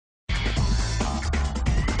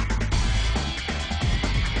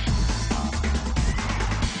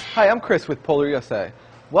Hi, I'm Chris with Polar USA.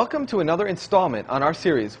 Welcome to another installment on our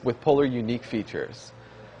series with Polar Unique Features.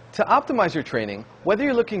 To optimize your training, whether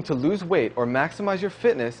you're looking to lose weight or maximize your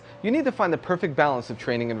fitness, you need to find the perfect balance of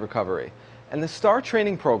training and recovery. And the STAR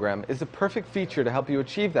training program is the perfect feature to help you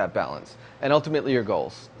achieve that balance and ultimately your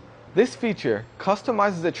goals. This feature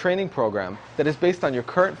customizes a training program that is based on your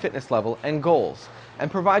current fitness level and goals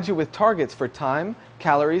and provides you with targets for time,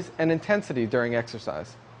 calories, and intensity during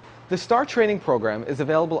exercise. The STAR training program is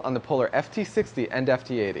available on the Polar FT60 and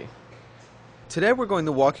FT80. Today we're going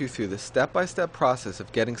to walk you through the step-by-step process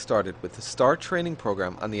of getting started with the STAR training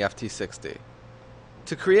program on the FT60.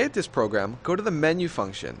 To create this program, go to the Menu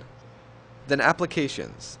function, then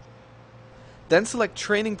Applications. Then select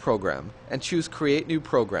Training Program and choose Create New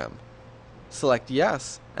Program. Select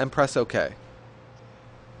Yes and press OK.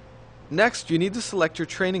 Next, you need to select your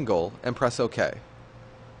training goal and press OK.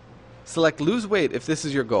 Select Lose Weight if this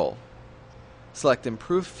is your goal. Select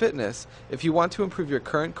Improve Fitness if you want to improve your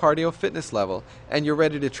current cardio fitness level and you're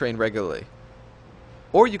ready to train regularly.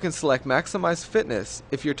 Or you can select Maximize Fitness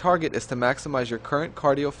if your target is to maximize your current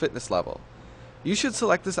cardio fitness level. You should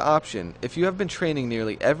select this option if you have been training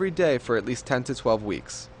nearly every day for at least 10 to 12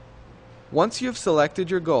 weeks. Once you have selected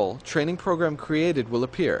your goal, Training Program Created will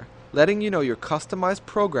appear, letting you know your customized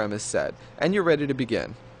program is set and you're ready to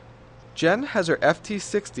begin. Jen has her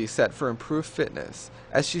FT60 set for improved fitness,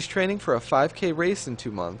 as she's training for a 5K race in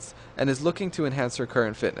 2 months and is looking to enhance her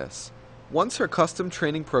current fitness. Once her custom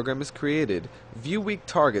training program is created, View Week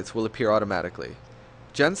Targets will appear automatically.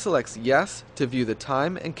 Jen selects Yes to view the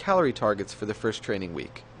time and calorie targets for the first training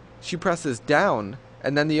week. She presses Down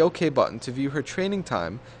and then the OK button to view her training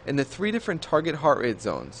time in the 3 different target heart rate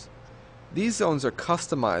zones. These zones are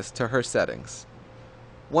customized to her settings.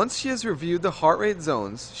 Once she has reviewed the heart rate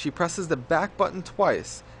zones, she presses the back button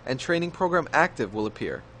twice and Training Program Active will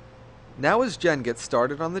appear. Now as Jen gets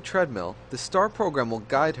started on the treadmill, the STAR program will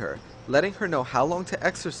guide her, letting her know how long to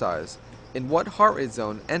exercise, in what heart rate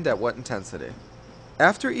zone, and at what intensity.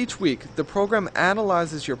 After each week, the program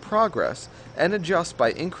analyzes your progress and adjusts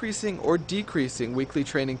by increasing or decreasing weekly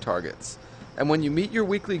training targets. And when you meet your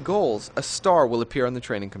weekly goals, a star will appear on the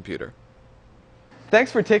training computer. Thanks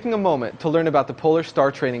for taking a moment to learn about the Polar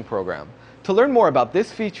STAR training program. To learn more about this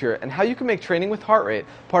feature and how you can make training with heart rate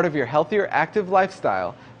part of your healthier, active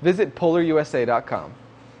lifestyle, visit polarusa.com.